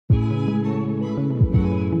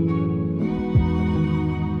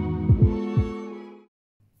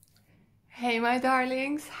my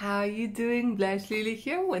darlings, how you doing? Blush Lily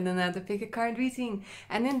here with another pick a card reading,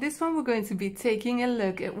 and in this one we're going to be taking a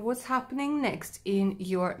look at what's happening next in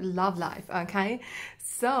your love life. Okay,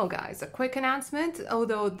 so guys, a quick announcement.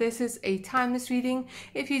 Although this is a timeless reading,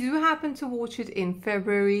 if you do happen to watch it in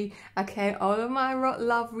February, okay, all of my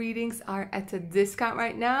love readings are at a discount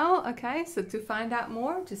right now. Okay, so to find out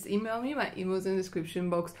more, just email me. My email's in the description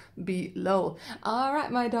box below. All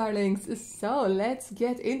right, my darlings, so let's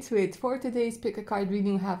get into it. For today's pick a card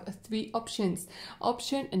reading, we have three options.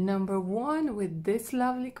 Option number one with this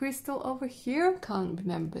lovely crystal over here, can't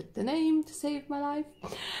remember the name to save my life.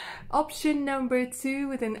 Option number two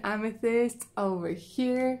with an amethyst over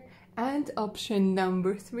here, and option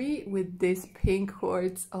number three with this pink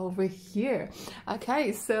quartz over here.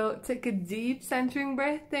 Okay, so take a deep centering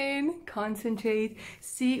breath in, concentrate,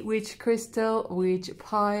 see which crystal, which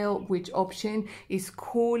pile, which option is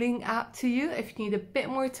calling out to you. If you need a bit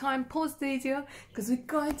more time, pause the video because we're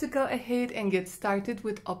going to go ahead and get started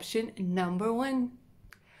with option number one.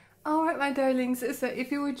 Alright, my darlings, so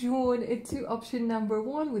if you were drawn into option number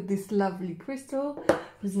one with this lovely crystal,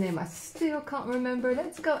 whose name I still can't remember,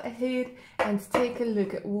 let's go ahead and take a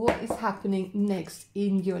look at what is happening next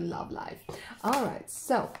in your love life. Alright,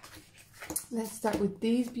 so let's start with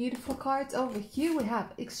these beautiful cards. Over here we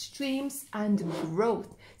have extremes and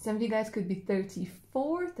growth. Some of you guys could be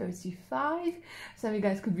 34, 35. Some of you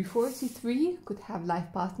guys could be 43, could have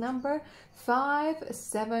life path number 5,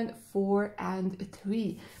 7, 4, and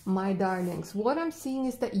 3. My darlings, what I'm seeing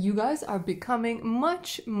is that you guys are becoming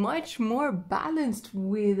much more balanced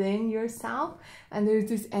within yourself, and there's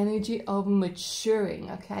this energy of maturing.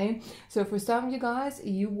 Okay, so for some of you guys,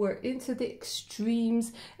 you were into the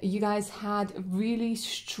extremes. You guys had really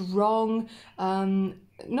strong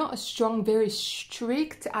not a strong, very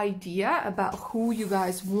strict idea about who you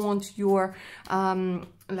guys want your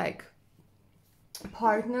like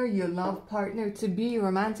partner, your love partner to be, your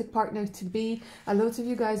romantic partner to be. A lot of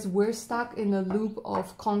you guys were stuck in a loop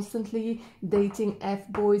of constantly dating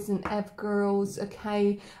F-boys and F-girls.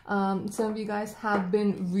 Okay, some of you guys have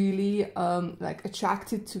been really like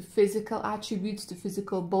attracted to physical attributes, to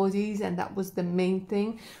physical bodies, and that was the main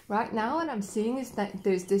thing. Right now what I'm seeing is that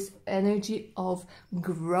there's this energy of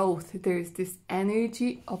growth. There's this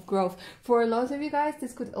energy of growth. For a lot of you guys,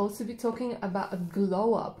 this could also be talking about a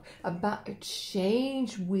glow up, about a change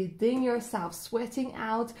within yourself, sweating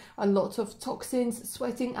out a lot of toxins,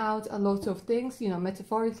 sweating out a lot of things, you know,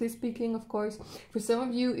 metaphorically speaking, of course. For some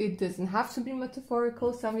of you, it doesn't have to be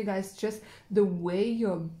metaphorical. Some of you guys, just the way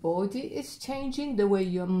your body is changing, the way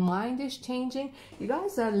your mind is changing, you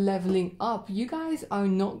guys are leveling up. You guys are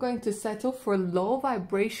not going to settle for low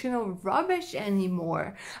vibrational rubbish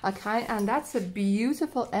anymore. Okay, and that's a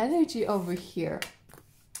beautiful energy over here.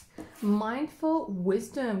 Mindful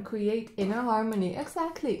wisdom, create inner harmony.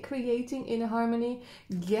 Exactly, creating inner harmony,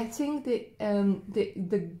 getting the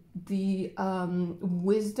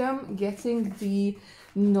wisdom, getting the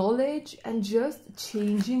knowledge, and just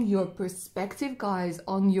changing your perspective, guys,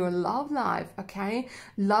 on your love life. Okay,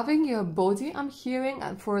 loving your body, I'm hearing,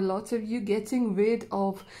 and for a lot of you, getting rid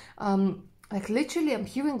of like literally I'm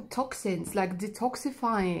hearing toxins, like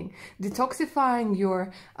detoxifying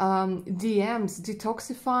your DMs,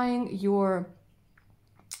 detoxifying your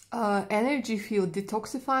energy field,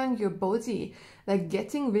 detoxifying your body, like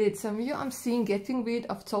getting rid, some of you I'm seeing getting rid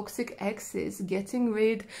of toxic exes, getting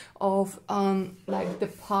rid of like the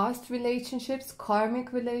past relationships,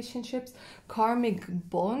 karmic relationships, karmic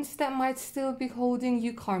bonds that might still be holding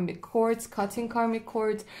you, karmic cords, cutting karmic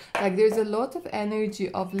cords. Like there's a lot of energy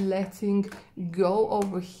of letting go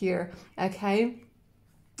over here. Okay,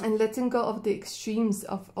 and letting go of the extremes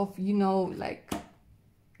of you know, like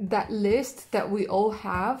that list that we all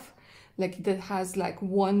have, like that has like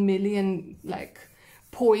 1 million like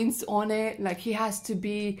points on it. Like he has to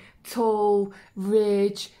be tall,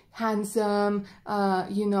 rich, handsome,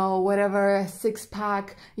 you know, whatever,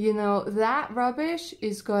 six-pack, you know, that rubbish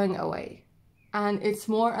is going away. And it's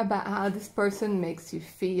more about how this person makes you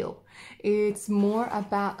feel. It's more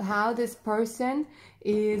about how this person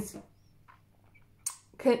is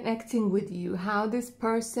connecting with you, how this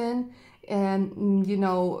person you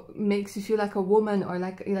know, makes you feel like a woman, or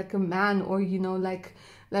like a man, or you know, like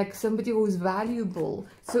somebody who's valuable.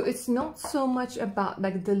 So it's not so much about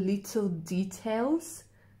like the little details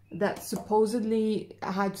that supposedly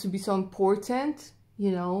had to be so important,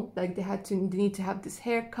 you know, like they need to have this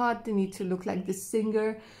haircut, they need to look like this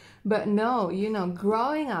singer. But no, you know,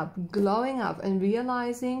 growing up, glowing up, and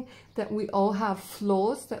realizing that we all have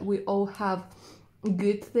flaws, that we all have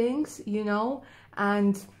good things, you know,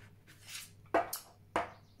 and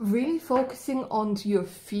really focusing on your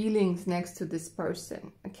feelings next to this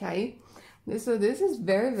person, okay? So this is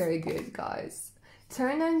very, very good, guys.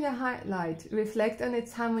 Turn on your heart light. Reflect on a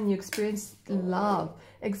time when you experienced love.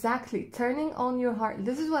 Exactly. Turning on your heart.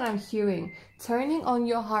 This is what I'm hearing. Turning on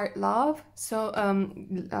your heart love. So,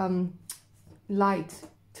 light.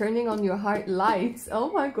 Turning on your heart lights.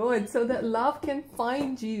 Oh my God. So that love can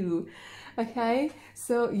find you. Okay.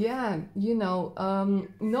 So yeah, you know,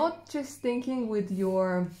 not just thinking with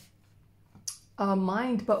your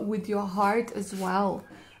mind, but with your heart as well.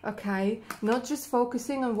 Okay, not just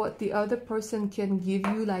focusing on what the other person can give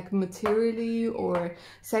you, like materially or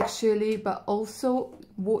sexually, but also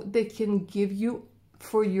what they can give you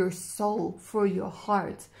for your soul, for your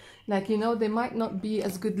heart. Like, you know, they might not be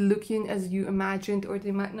as good looking as you imagined, or they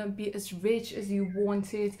might not be as rich as you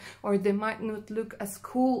wanted, or they might not look as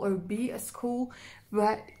cool or be as cool,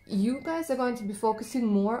 but you guys are going to be focusing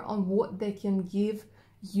more on what they can give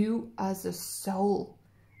you as a soul.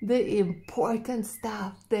 The important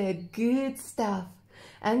stuff, the good stuff,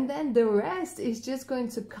 and then the rest is just going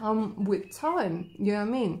to come with time. You know what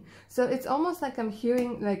I mean? So it's almost like I'm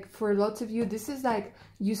hearing, like, for a lot of you, this is like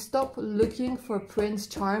you stop looking for Prince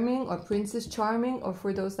Charming or Princess Charming, or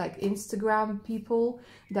for those like Instagram people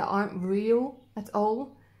that aren't real at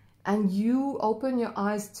all, and you open your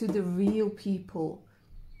eyes to the real people.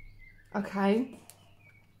 Okay.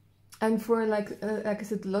 And for like I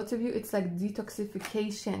said, a lot of you, it's like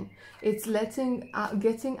detoxification. It's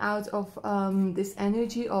getting out of this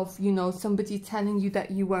energy of, you know, somebody telling you that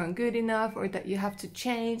you weren't good enough, or that you have to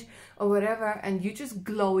change or whatever, and you just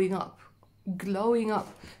glowing up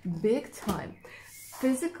big time.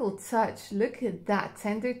 Physical touch, look at that.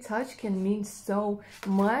 Tender touch can mean so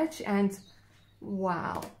much. And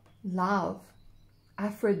wow, love.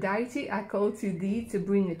 Aphrodite, I call to thee to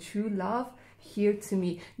bring a true love here to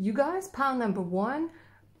me. You guys, pile number one,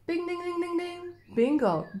 bing, ding, ding, ding, ding,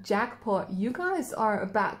 bingo, jackpot. You guys are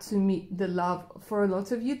about to meet the love, for a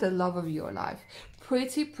lot of you, the love of your life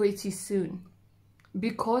pretty soon,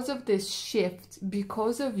 because of this shift,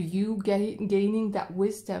 because of you gaining that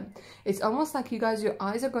wisdom. It's almost like you guys, your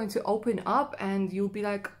eyes are going to open up, and you'll be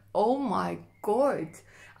like, oh my God,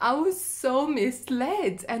 I was so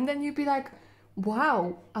misled. And then you'll be like,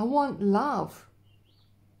 wow, I want love.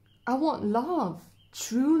 I want love,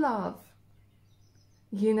 true love,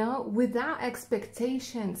 you know, without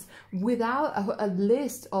expectations, without a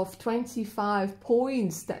list of 25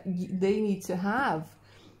 points that they need to have.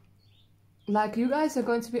 Like, you guys are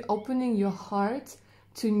going to be opening your heart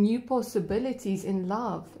to new possibilities in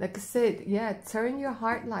love. Like I said, yeah, turn your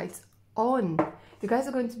heart lights on. You guys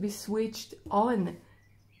are going to be switched on.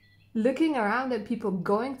 Looking around at people,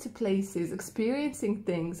 going to places, experiencing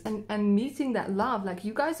things, and meeting that love. Like,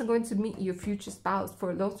 you guys are going to meet your future spouse.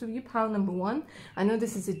 For a lot of you, pile number one, I know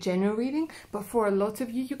this is a general reading, but for a lot of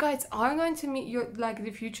you, you guys are going to meet your, like,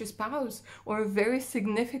 the future spouse, or a very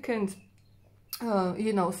significant,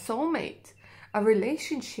 you know, soulmate, a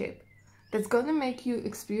relationship that's gonna make you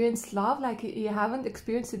experience love like you haven't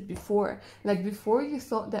experienced it before. Like, before you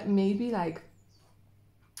thought that maybe, like,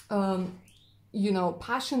 you know,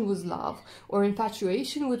 passion was love, or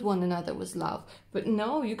infatuation with one another was love. But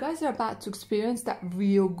no, you guys are about to experience that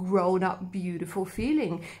real grown-up beautiful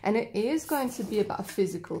feeling, and it is going to be about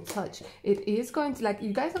physical touch. It is going to, like,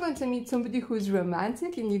 you guys are going to meet somebody who's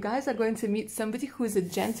romantic, and you guys are going to meet somebody who's a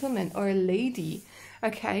gentleman or a lady.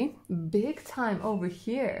 Okay, big time over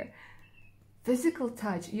here. Physical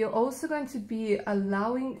touch. You're also going to be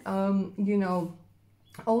allowing you know,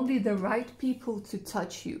 only the right people to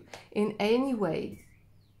touch you in any way.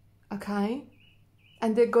 Okay,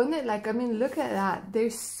 and they're gonna, like, I mean, look at that, they're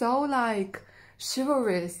so, like,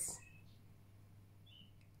 chivalrous.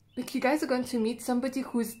 Like, you guys are going to meet somebody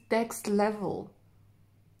who's next level.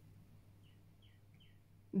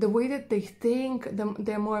 The way that they think,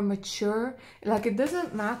 they're more mature. Like, it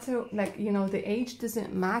doesn't matter, like, you know, the age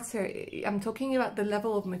doesn't matter. I'm talking about the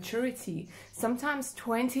level of maturity. Sometimes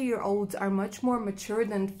 20-year-olds are much more mature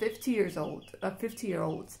than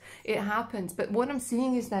 50-year-olds. It happens. But what I'm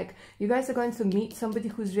seeing is, like, you guys are going to meet somebody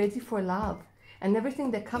who's ready for love, and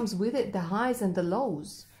everything that comes with it, the highs and the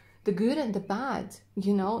lows, the good and the bad,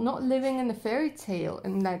 you know, not living in a fairy tale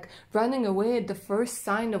and, like, running away at the first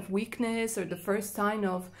sign of weakness, or the first sign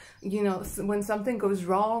of, you know, when something goes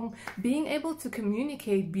wrong. Being able to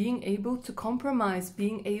communicate, being able to compromise,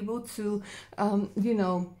 being able to, you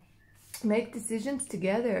know, make decisions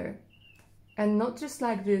together, and not just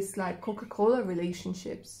like this, like, Coca-Cola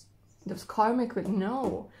relationships, those karmic, but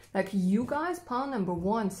no, like, you guys, pile number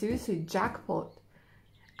one, seriously, jackpot.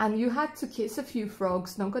 And you had to kiss a few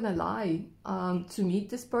frogs, not gonna lie, to meet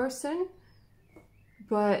this person.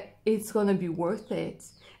 but it's gonna be worth it.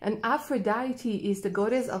 And Aphrodite is the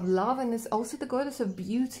goddess of love, and it's also the goddess of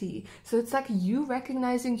beauty. So it's like you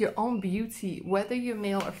recognizing your own beauty, whether you're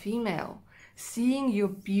male or female. Seeing your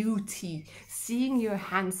beauty, seeing your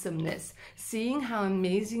handsomeness, seeing how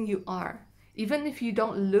amazing you are. Even if you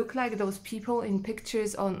don't look like those people in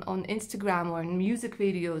pictures on Instagram or in music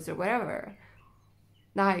videos or whatever.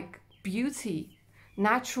 Like beauty,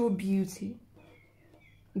 natural beauty.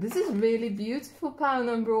 This is really beautiful, pile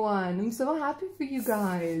number one. I'm so happy for you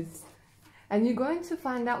guys. And you're going to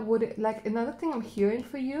find out what it, like, another thing I'm hearing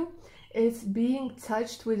for you is being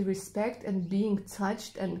touched with respect, and being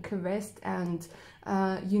touched and caressed, and,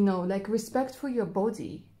 you know, like respect for your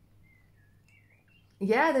body.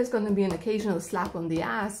 Yeah, there's going to be an occasional slap on the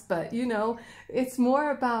ass, but, you know, it's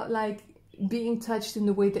more about like being touched in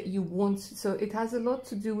the way that you want. So it has a lot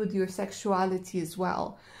to do with your sexuality as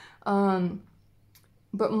well.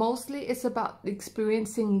 But mostly it's about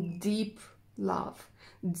experiencing deep love,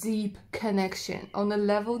 deep connection on a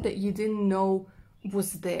level that you didn't know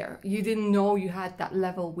was there. You didn't know you had that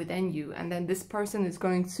level within you. And then this person is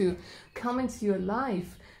going to come into your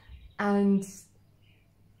life and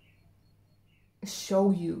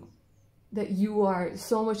show you that you are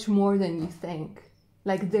so much more than you think.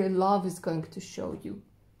 Like their love is going to show you.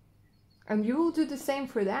 And you will do the same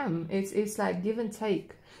for them. It's like give and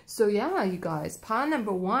take. So yeah, you guys, pile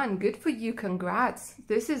number one, good for you, congrats.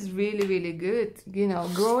 This is really, really good. You know,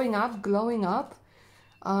 growing up, glowing up,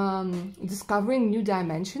 discovering new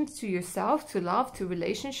dimensions to yourself, to love, to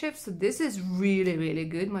relationships. So this is really, really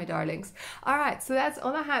good, my darlings. All right, so that's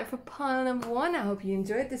all I had for pile number one. I hope you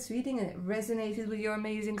enjoyed this reading and it resonated with your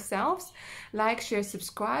amazing selves. Like, share,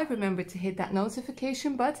 subscribe. Remember to hit that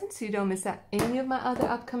notification button so you don't miss out any of my other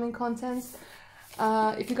upcoming contents.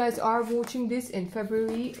 If you guys are watching this in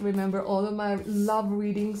February, remember all of my love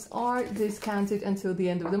readings are discounted until the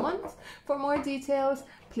end of the month. For more details,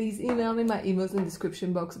 please email me. My email's in the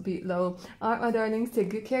description box below. All right, my darlings, take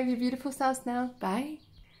good care of your beautiful selves now. Bye.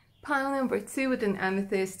 Pile number two with an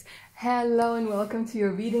amethyst. Hello and welcome to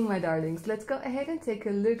your reading, my darlings. Let's go ahead and take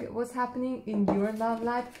a look at what's happening in your love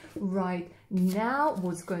life right now,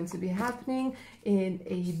 what's going to be happening in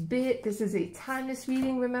a bit. This is a timeless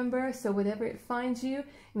reading, remember, so whatever it finds you, it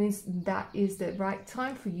means that is the right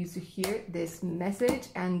time for you to hear this message.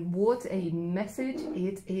 And what a message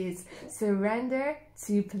it is. Surrender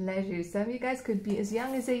to pleasure. Some of you guys could be as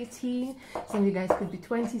young as 18, some of you guys could be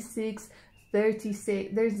 26,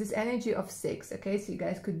 36. There's this energy of 6, okay? So you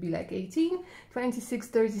guys could be like 18, 26,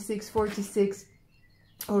 36, 46,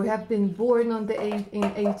 or have been born on the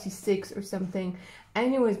in 86 or something.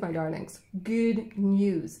 Anyways, my darlings, good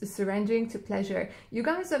news. Surrendering to pleasure. You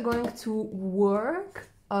guys are going to work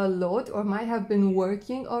a lot, or might have been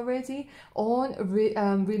working already on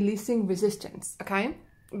releasing resistance, okay?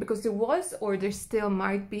 Because there was, or there still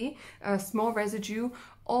might be, a small residue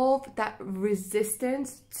of that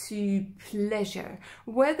resistance to pleasure,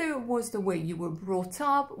 whether it was the way you were brought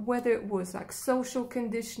up, whether it was like social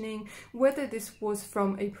conditioning, whether this was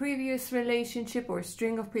from a previous relationship or a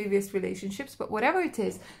string of previous relationships, but whatever it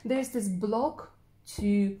is, there's this block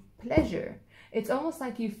to pleasure. It's almost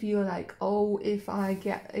like you feel like, oh, if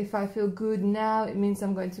I feel good now, it means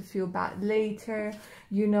I'm going to feel bad later,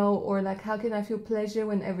 you know, or like, how can I feel pleasure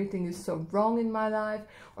when everything is so wrong in my life?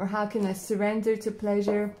 Or how can I surrender to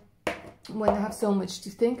pleasure when I have so much to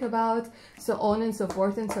think about? So on and so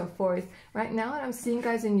forth and so forth. Right now, what I'm seeing,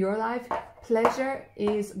 guys, in your life, pleasure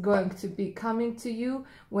is going to be coming to you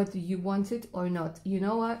whether you want it or not. You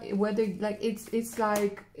know what, whether like it's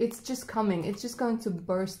like it's just coming, it's just going to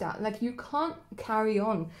burst out. Like you can't carry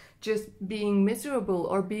on just being miserable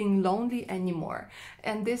or being lonely anymore,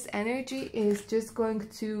 and this energy is just going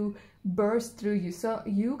to burst through you. So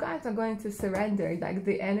you guys are going to surrender. Like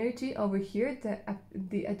the energy over here,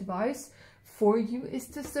 the advice for you is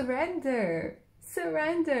to surrender.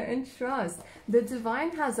 Surrender and trust. The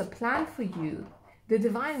divine has a plan for you. The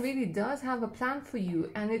divine really does have a plan for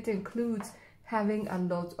you, and it includes having a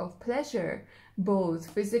lot of pleasure, both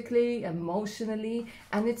physically, emotionally,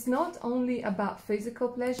 and it's not only about physical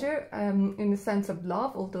pleasure in the sense of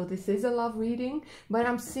love, although this is a love reading, but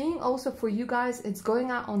I'm seeing also for you guys, it's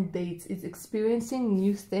going out on dates, it's experiencing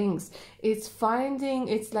new things, it's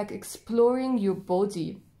like exploring your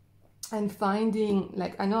body and finding,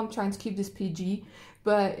 like, I know I'm trying to keep this PG,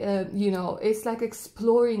 but you know, it's like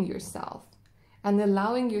exploring yourself. and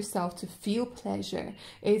allowing yourself to feel pleasure.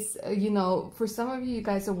 It's, you know, for some of you, you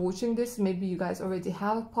guys are watching this, maybe you guys already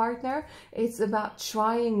have a partner. It's about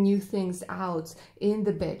trying new things out in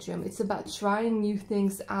the bedroom. It's about trying new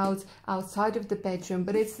things out outside of the bedroom,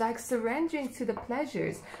 but it's like surrendering to the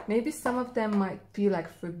pleasures. Maybe some of them might feel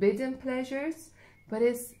like forbidden pleasures, but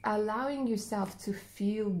it's allowing yourself to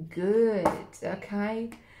feel good, okay?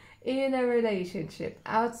 In a relationship,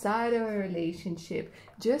 outside of a relationship,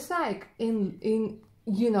 just like in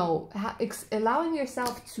you know, allowing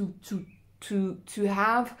yourself to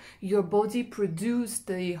have your body produce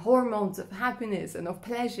the hormones of happiness and of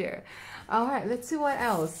pleasure. All right, let's see what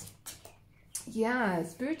else. Yeah,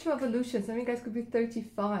 spiritual evolution. Some of you guys could be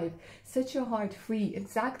 35. Set your heart free.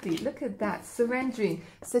 Exactly. Look at that. Surrendering,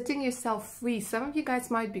 setting yourself free. Some of you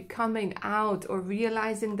guys might be coming out or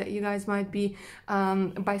realizing that you guys might be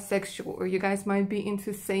bisexual, or you guys might be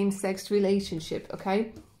into same-sex relationship,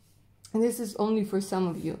 okay? And this is only for some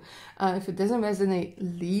of you. If it doesn't resonate,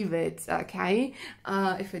 leave it, okay?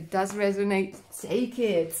 If it does resonate, take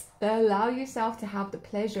it. Allow yourself to have the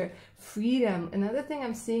pleasure, freedom. Another thing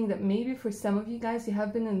I'm seeing, that maybe for some of you guys, you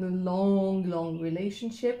have been in a long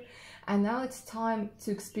relationship, and now it's time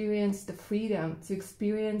to experience the freedom, to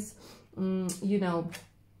experience, you know,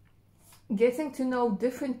 getting to know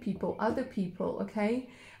different people, other people, okay?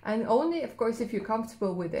 And only, of course, if you're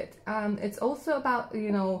comfortable with it. It's also about,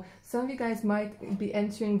 you know, some of you guys might be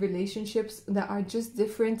entering relationships that are just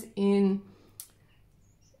different in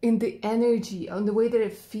the energy, on the way that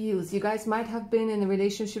it feels. You guys might have been in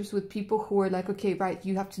relationships with people who are like, okay, right,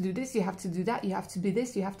 you have to do this, you have to do that, you have to be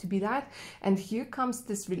this, you have to be that. And here comes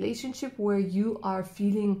this relationship where you are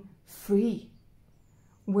feeling free,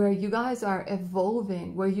 where you guys are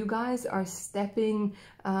evolving, where you guys are stepping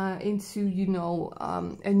into, you know,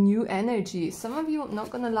 a new energy. Some of you, not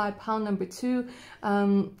gonna lie, pound number 2,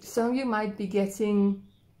 some of you might be getting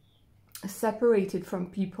separated from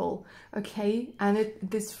people, okay? And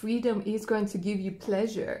this freedom is going to give you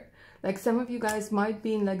pleasure. Like some of you guys might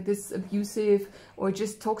be in like this abusive or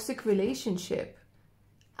just toxic relationship,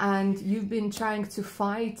 and you've been trying to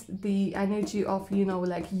fight the energy of, you know,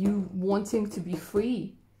 like you wanting to be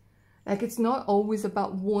free. Like it's not always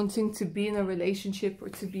about wanting to be in a relationship or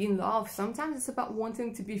to be in love. Sometimes it's about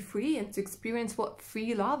wanting to be free and to experience what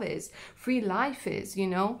free love is, free life is, you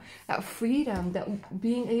know, that freedom, that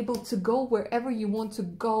being able to go wherever you want to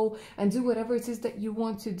go and do whatever it is that you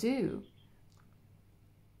want to do.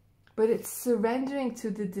 But it's surrendering to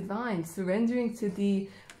the divine, surrendering to the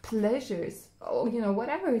pleasures, oh, you know,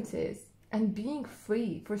 whatever it is, and being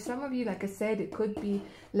free. For some of you, like I said, it could be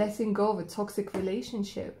letting go of a toxic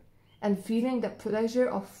relationship and feeling the pleasure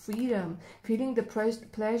of freedom, feeling the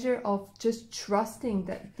pleasure of just trusting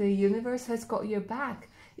that the universe has got your back,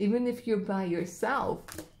 even if you're by yourself.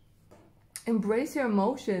 Embrace your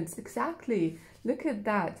emotions. Exactly. Look at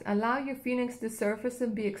that. Allow your feelings to surface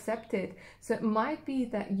and be accepted. So it might be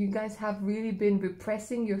that you guys have really been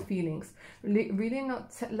repressing your feelings. Really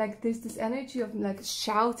not, like there's this energy of like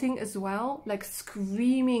shouting as well, like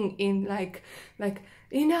screaming in like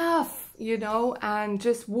enough, you know, and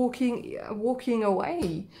just walking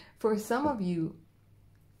away. For some of you,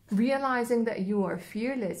 realizing that you are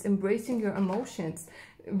fearless, embracing your emotions,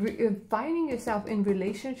 finding yourself in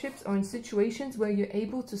relationships or in situations where you're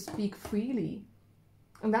able to speak freely.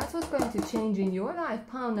 And that's what's going to change in your life,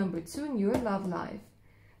 pound number 2, in your love life.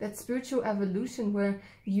 That spiritual evolution where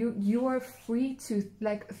you are free to,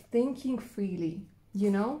 like, thinking freely,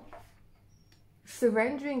 you know?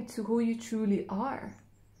 Surrendering to who you truly are.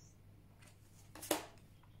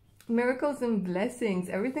 Miracles and blessings.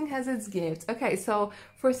 Everything has its gifts. Okay, so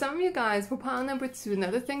for some of you guys, for pound number 2,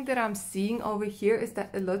 another thing that I'm seeing over here is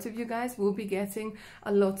that a lot of you guys will be getting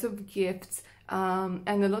a lot of gifts,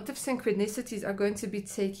 and a lot of synchronicities are going to be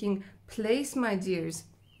taking place, my dears.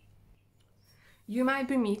 You might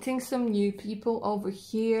be meeting some new people over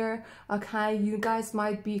here, okay? You guys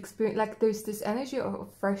might be experiencing, like there's this energy of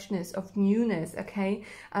freshness, of newness, okay?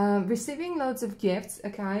 Receiving loads of gifts,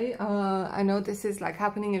 okay? I know this is like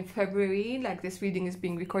happening in February, like this reading is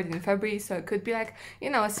being recorded in February, so it could be like, you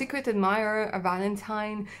know, a secret admirer, a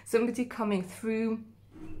Valentine, somebody coming through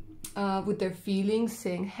with their feelings,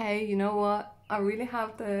 saying, hey, you know what? I really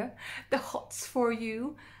have the hots for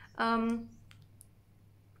you.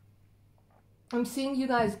 I'm seeing you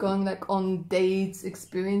guys going like on dates,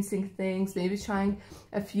 experiencing things, maybe trying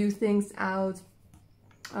a few things out.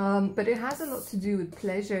 But it has a lot to do with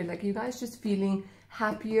pleasure, like you guys just feeling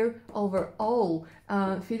happier overall,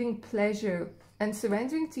 feeling pleasure and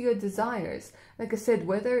surrendering to your desires. Like I said,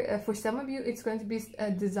 whether for some of you it's going to be a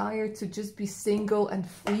desire to just be single and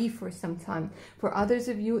free for some time. For others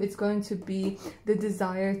of you, it's going to be the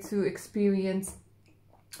desire to experience,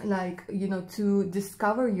 like, you know, to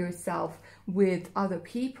discover yourself with other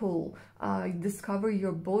people, discover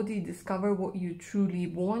your body, discover what you truly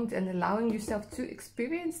want, and allowing yourself to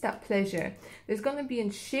experience that pleasure. There's going to be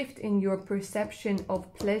a shift in your perception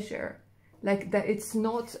of pleasure, like that it's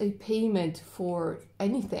not a payment for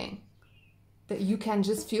anything, that you can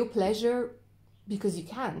just feel pleasure because you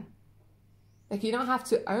can. Like, you don't have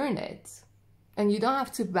to earn it, and you don't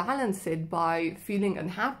have to balance it by feeling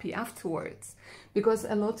unhappy afterwards, because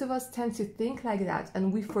a lot of us tend to think like that,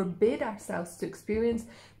 and we forbid ourselves to experience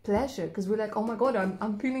pleasure because we're like, oh my god,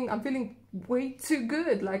 I'm feeling way too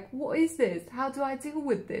good. Like, what is this? How do I deal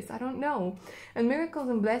with this? I don't know. And miracles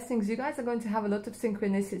and blessings, you guys are going to have a lot of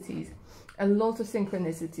synchronicities. A lot of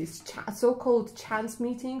synchronicities, so-called chance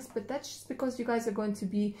meetings, but that's just because you guys are going to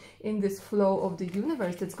be in this flow of the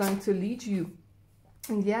universe that's going to lead you.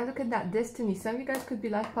 And yeah, look at that destiny. Some of you guys could be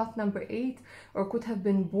life path number 8, or could have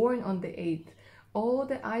been born on the 8th. All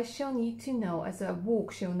that I shall need to know as I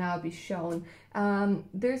walk shall now be shown.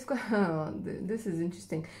 This is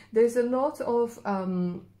interesting. There's a lot of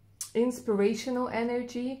inspirational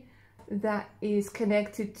energy that is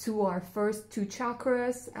connected to our first 2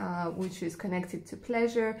 chakras, which is connected to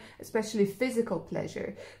pleasure, especially physical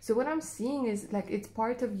pleasure. So what I'm seeing is like it's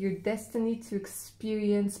part of your destiny to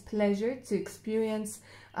experience pleasure, to experience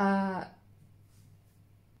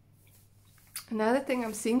another thing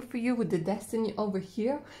I'm seeing for you with the destiny over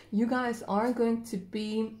here. You guys are going to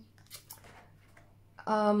be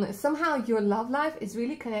somehow your love life is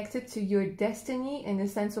really connected to your destiny, in the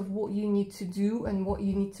sense of what you need to do and what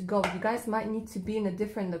you need to go. You guys might need to be in a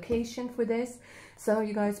different location for this. Some of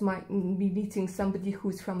you guys might be meeting somebody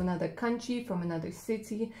who's from another country, from another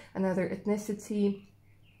city, another ethnicity,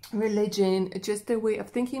 religion. Just their way of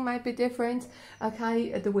thinking might be different,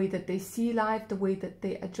 okay? The way that they see life, the way that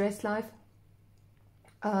they address life,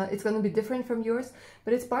 it's going to be different from yours,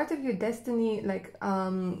 but it's part of your destiny, like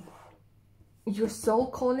your soul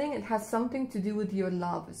calling. It has something to do with your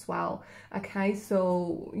love as well, okay?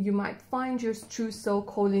 So you might find your true soul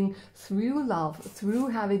calling through love, through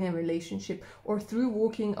having a relationship, or through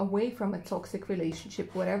walking away from a toxic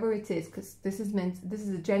relationship, whatever it is, because this is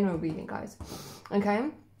a general reading, guys,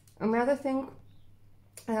 okay? Another thing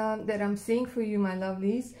that I'm seeing for you, my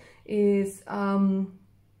lovelies, is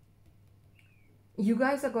you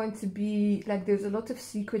guys are going to be like, there's a lot of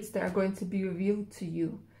secrets that are going to be revealed to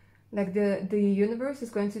you. Like the universe is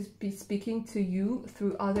going to be speaking to you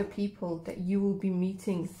through other people that you will be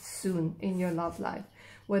meeting soon in your love life.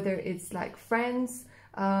 Whether it's like friends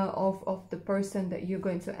of the person that you're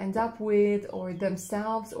going to end up with, or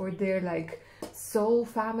themselves, or their like soul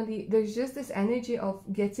family. There's just this energy of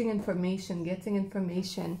getting information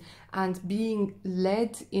and being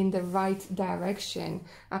led in the right direction,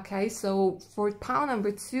 okay? So for pile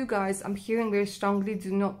number 2, guys, I'm hearing very strongly,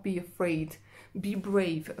 do not be afraid. Be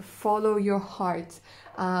brave, follow your heart,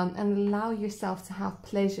 and allow yourself to have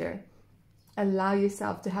pleasure. Allow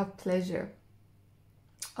yourself to have pleasure.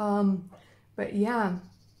 But yeah.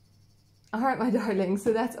 Alright, my darlings,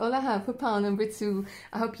 so that's all I have for pile number 2.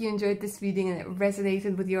 I hope you enjoyed this reading and it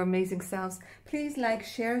resonated with your amazing selves. Please like,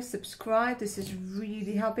 share, subscribe. This is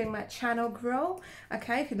really helping my channel grow.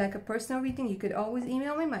 Okay, if you'd like a personal reading, you could always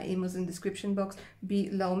email me. My email's in the description box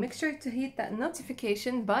below. Make sure to hit that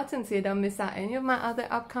notification button so you don't miss out any of my other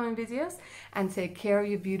upcoming videos. And take care of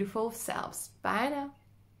your beautiful selves. Bye now.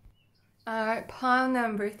 Alright, pile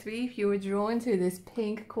number 3, if you were drawn to this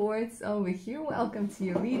pink quartz over here, welcome to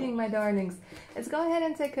your reading, my darlings. Let's go ahead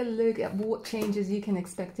and take a look at what changes you can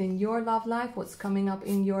expect in your love life, what's coming up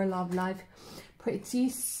in your love life pretty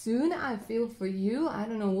soon, I feel, for you. I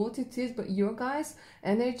don't know what it is, but your guys'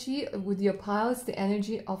 energy with your piles, the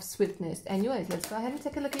energy of swiftness. Anyways, let's go ahead and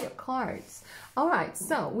take a look at your cards. Alright,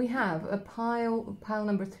 so we have a pile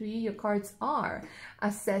number 3. Your cards are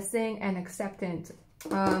assessing and acceptance.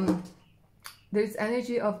 There's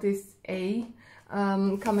energy of this A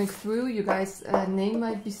coming through. You guys' name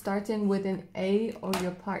might be starting with an A, or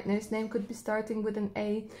your partner's name could be starting with an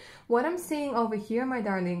A. What I'm seeing over here, my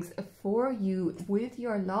darlings, for you with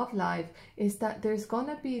your love life is that there's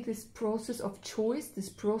gonna be this process of choice, this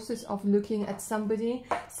process of looking at somebody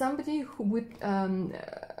who would,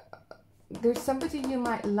 there's somebody you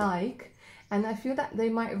might like, and I feel that they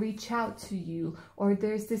might reach out to you, or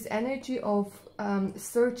there's this energy of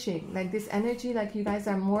searching, like this energy, like you guys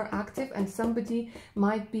are more active and somebody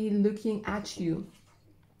might be looking at you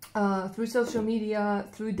through social media,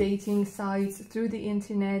 through dating sites, through the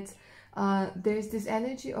internet, there's this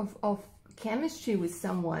energy of chemistry with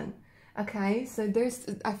someone. Okay, so there's,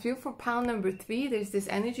 I feel for pile number 3, there's this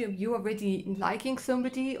energy of you already liking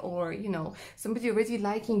somebody, or you know, somebody already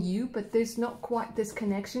liking you, but there's not quite this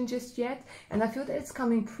connection just yet. And I feel that it's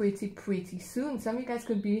coming pretty soon. Some of you guys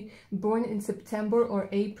could be born in September or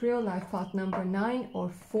April, life path number 9 or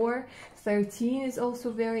 4. 13 is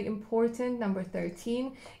also very important, number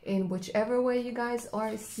 13, in whichever way you guys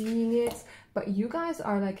are seeing it. But you guys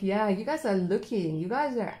are like, yeah, you guys are looking, you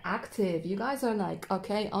guys are active, you guys are like,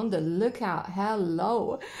 okay, on the lookout.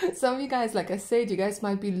 Hello. Some of you guys, like I said, you guys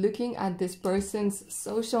might be looking at this person's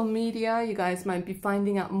social media, you guys might be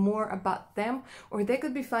finding out more about them, or they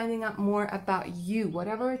could be finding out more about you.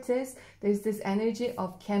 Whatever it is, there's this energy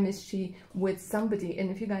of chemistry with somebody.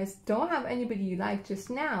 And if you guys don't have anybody you like just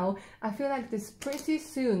now, I feel like this pretty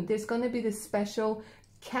soon, there's gonna be this special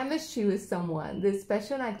chemistry with someone, this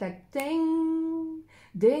special like ding,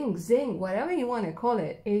 ding, zing, whatever you want to call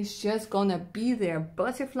it, is just gonna be there.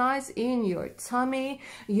 Butterflies in your tummy.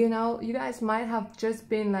 You know, you guys might have just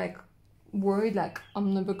been like worried, like,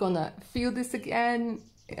 I'm never gonna feel this again.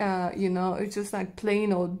 You know, it's just like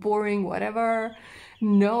plain old boring, whatever.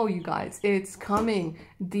 No, you guys, it's coming.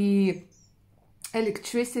 The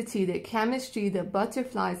electricity, the chemistry, the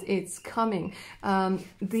butterflies, it's coming. And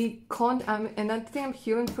another thing I'm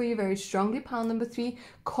hearing for you very strongly, pile number 3,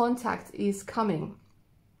 contact is coming.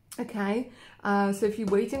 Okay, so if you're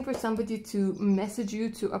waiting for somebody to message you,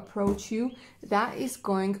 to approach you, that is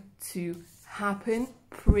going to happen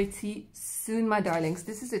pretty soon, my darlings.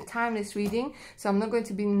 This is a timeless reading, so I'm not going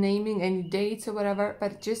to be naming any dates or whatever,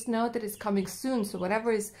 but just know that it's coming soon. So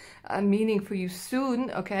whatever is meaning for you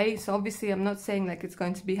soon, okay, so obviously I'm not saying like it's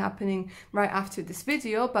going to be happening right after this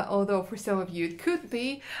video, but although for some of you it could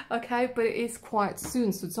be, okay, but it is quite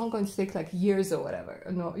soon, so it's not going to take like years or whatever,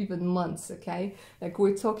 or not even months, okay, like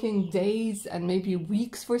we're talking days and maybe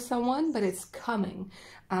weeks for someone, but it's coming.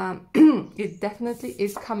 It definitely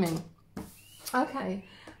is coming. Okay,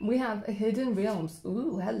 we have hidden realms.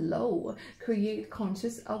 Ooh, hello. Create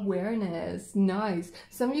conscious awareness. Nice.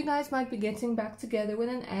 Some of you guys might be getting back together with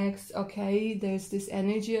an ex. Okay, there's this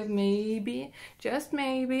energy of maybe, just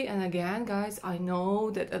maybe. And again, guys, I know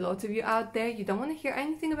that a lot of you out there, you don't want to hear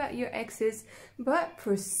anything about your exes, but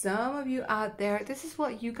for some of you out there, this is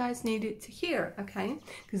what you guys needed to hear, okay?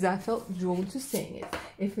 Because I felt drawn to saying it.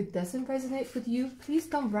 If it doesn't resonate with you, please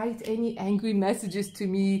don't write any angry messages to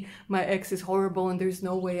me. My ex is horrible and there's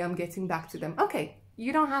no way I'm getting back to them. Okay,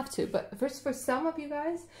 you don't have to, but first, for some of you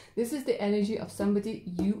guys, this is the energy of somebody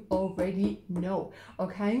you already know,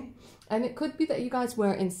 okay? And it could be that you guys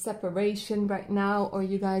were in separation right now, or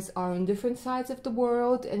you guys are on different sides of the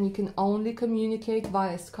world and you can only communicate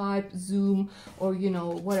via Skype, Zoom, or you know,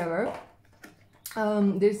 whatever.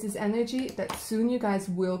 There's this energy that soon you guys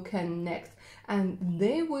will connect, and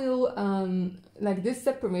they will, like, this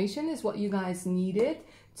separation is what you guys needed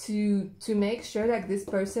to make sure that this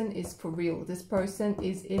person is for real, this person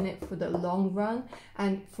is in it for the long run,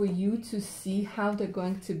 and for you to see how they're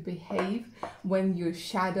going to behave when your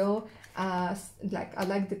shadow, like I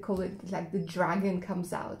like to call it, like the dragon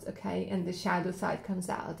comes out, okay, and the shadow side comes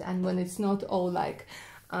out, and when it's not all like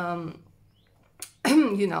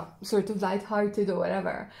you know, sort of lighthearted or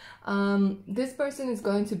whatever, this person is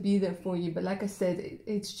going to be there for you. But like I said,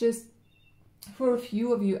 it's just for a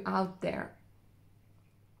few of you out there.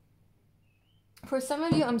 For some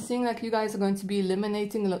of you, I'm seeing like you guys are going to be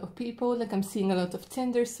eliminating a lot of people. Like I'm seeing a lot of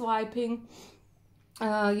Tinder swiping,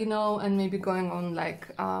 you know, and maybe going on like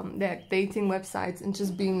dating websites and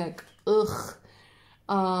just being like, ugh.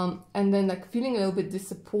 And then like feeling a little bit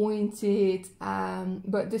disappointed.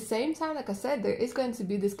 But at the same time, like I said, there is going to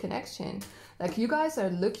be this connection. Like you guys are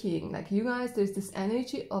looking, like you guys, there's this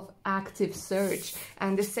energy of active search.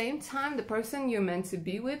 And at the same time, the person you're meant to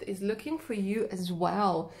be with is looking for you as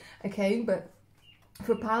well. Okay, but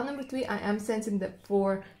for pile number 3, I am sensing that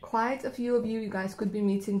for quite a few of you, you guys could be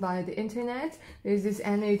meeting via the internet. There's this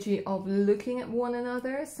energy of looking at one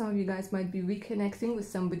another. Some of you guys might be reconnecting with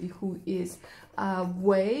somebody who is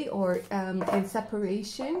away or in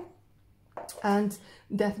separation. And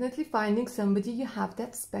definitely finding somebody you have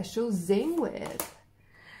that special zing with.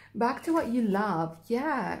 Back to what you love.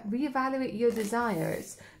 Yeah, reevaluate your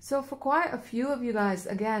desires. So for quite a few of you guys,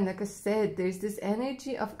 again, like I said, there's this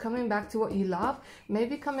energy of coming back to what you love,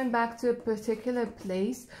 maybe coming back to a particular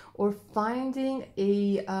place, or finding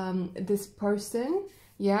a this person,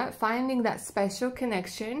 yeah, finding that special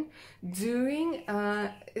connection during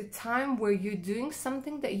a time where you're doing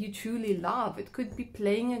something that you truly love. It could be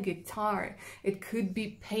playing a guitar, it could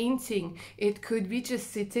be painting, it could be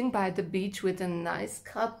just sitting by the beach with a nice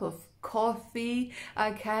cup of coffee,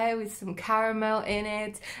 okay, with some caramel in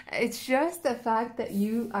it. It's just the fact that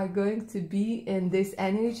you are going to be in this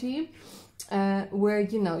energy where,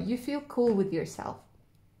 you know, you feel cool with yourself.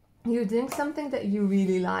 You're doing something that you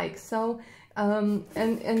really like. So and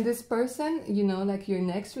this person, you know, like your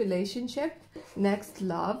next relationship, next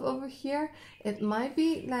love over here, it might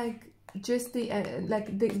be like just the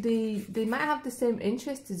like they might have the same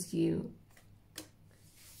interest as you.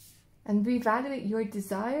 And reevaluate your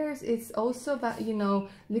desires. It's also about, you know,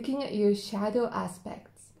 looking at your shadow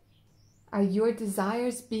aspects. Are your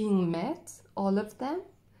desires being met, all of them?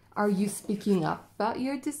 Are you speaking up about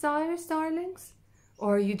your desires, darlings?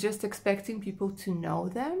 Or are you just expecting people to know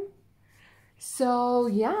them? So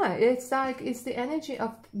yeah, it's like, it's the energy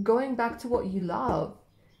of going back to what you love.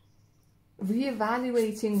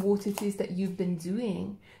 Reevaluating what it is that you've been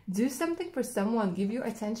doing. Do something for someone. Give your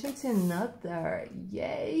attention to another.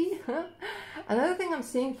 Yay. Another thing I'm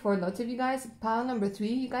seeing for a lot of you guys, pile number 3,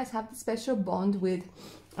 you guys have the special bond with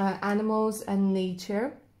animals and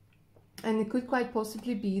nature. And it could quite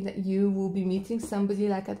possibly be that you will be meeting somebody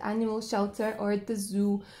like at animal shelter or at the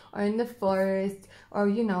zoo or in the forest, or,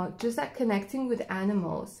 you know, just like connecting with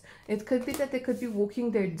animals. It could be that they could be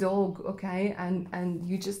walking their dog, okay? And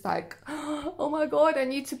you just like, oh my God, I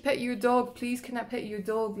need to pet your dog. Please, can I pet your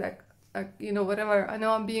dog? Like, you know, whatever. I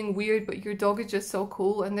know I'm being weird, but your dog is just so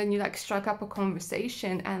cool. And then you like strike up a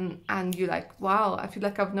conversation and you're like, wow, I feel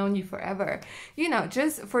like I've known you forever. You know,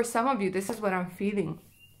 just for some of you, this is what I'm feeling.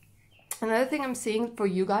 Another thing I'm seeing for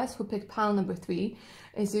you guys who picked pile number 3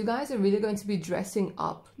 is you guys are really going to be dressing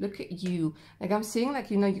up. Look at you. Like, I'm seeing,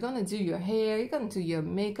 like, you know, you're going to do your hair, you're going to do your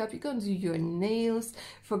makeup, you're going to do your nails.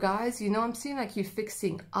 For guys, you know, I'm seeing like you're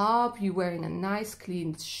fixing up, you're wearing a nice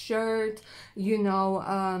clean shirt, you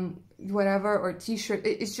know, whatever, or t-shirt.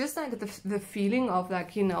 It's just like the feeling of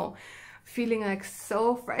like, you know, feeling like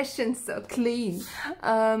so fresh and so clean.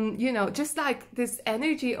 You know, just like this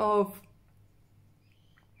energy of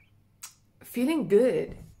feeling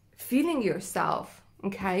good, feeling yourself,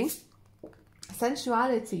 okay?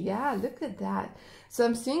 Sensuality, yeah, look at that. So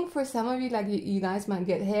I'm seeing for some of you, like you guys might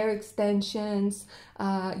get hair extensions,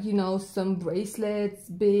 you know, some bracelets,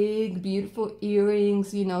 big, beautiful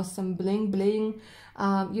earrings, you know, some bling bling.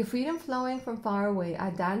 Your freedom flowing from far away. I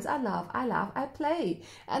dance, I love, I laugh, I play.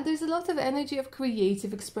 And there's a lot of energy of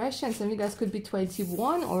creative expression. Some of you guys could be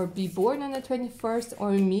 21 or be born on the 21st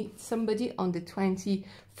or meet somebody on the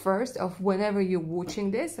 21st of whenever you're watching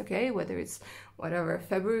this, okay? Whether it's whatever,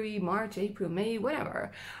 February, March, April, May,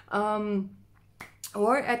 whatever.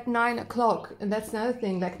 Or at 9 o'clock, and that's another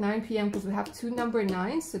thing, like 9 p.m. because we have 2 number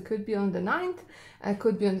 9s, so it could be on the 9th, it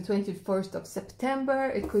could be on the 21st of September,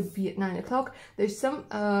 it could be at 9 o'clock. There's some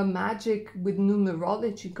magic with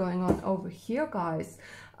numerology going on over here, guys.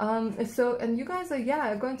 So, and you guys are,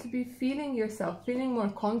 yeah, going to be feeling yourself, feeling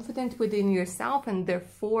more confident within yourself, and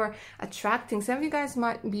therefore attracting. Some of you guys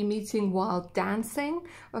might be meeting while dancing,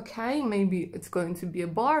 okay? Maybe it's going to be a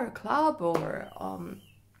bar, a club, or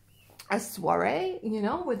a soiree, you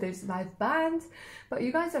know, where there's live bands, but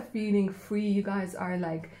you guys are feeling free. You guys are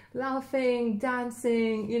like laughing,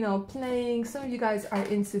 dancing, you know, playing. Some of you guys are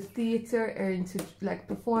into theater or into like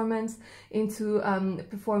performance, into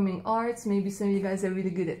performing arts. Maybe some of you guys are really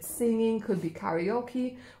good at singing, could be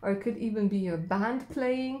karaoke, or it could even be your band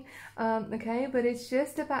playing, okay? But it's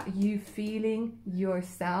just about you feeling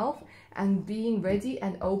yourself and being ready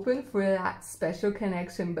and open for that special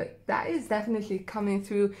connection. But that is definitely coming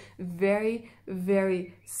through very,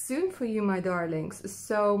 very soon for you, my darlings.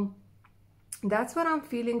 So that's what I'm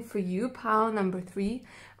feeling for you, pile number 3.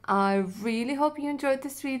 I really hope you enjoyed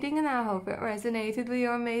this reading, and I hope it resonated with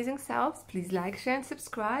your amazing selves. Please like, share and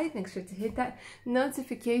subscribe. Make sure to hit that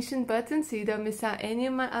notification button so you don't miss out any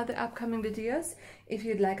of my other upcoming videos. If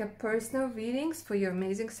you'd like a personal readings for your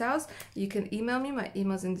amazing selves, you can email me. My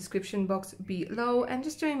email's in the description box below. And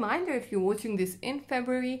just a reminder, if you're watching this in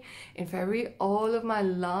February, all of my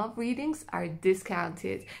love readings are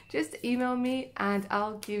discounted. Just email me and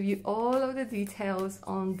I'll give you all of the details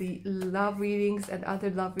on the love readings and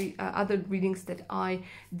other readings that I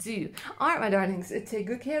do. All right, my darlings, take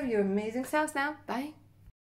good care of your amazing selves now. Bye.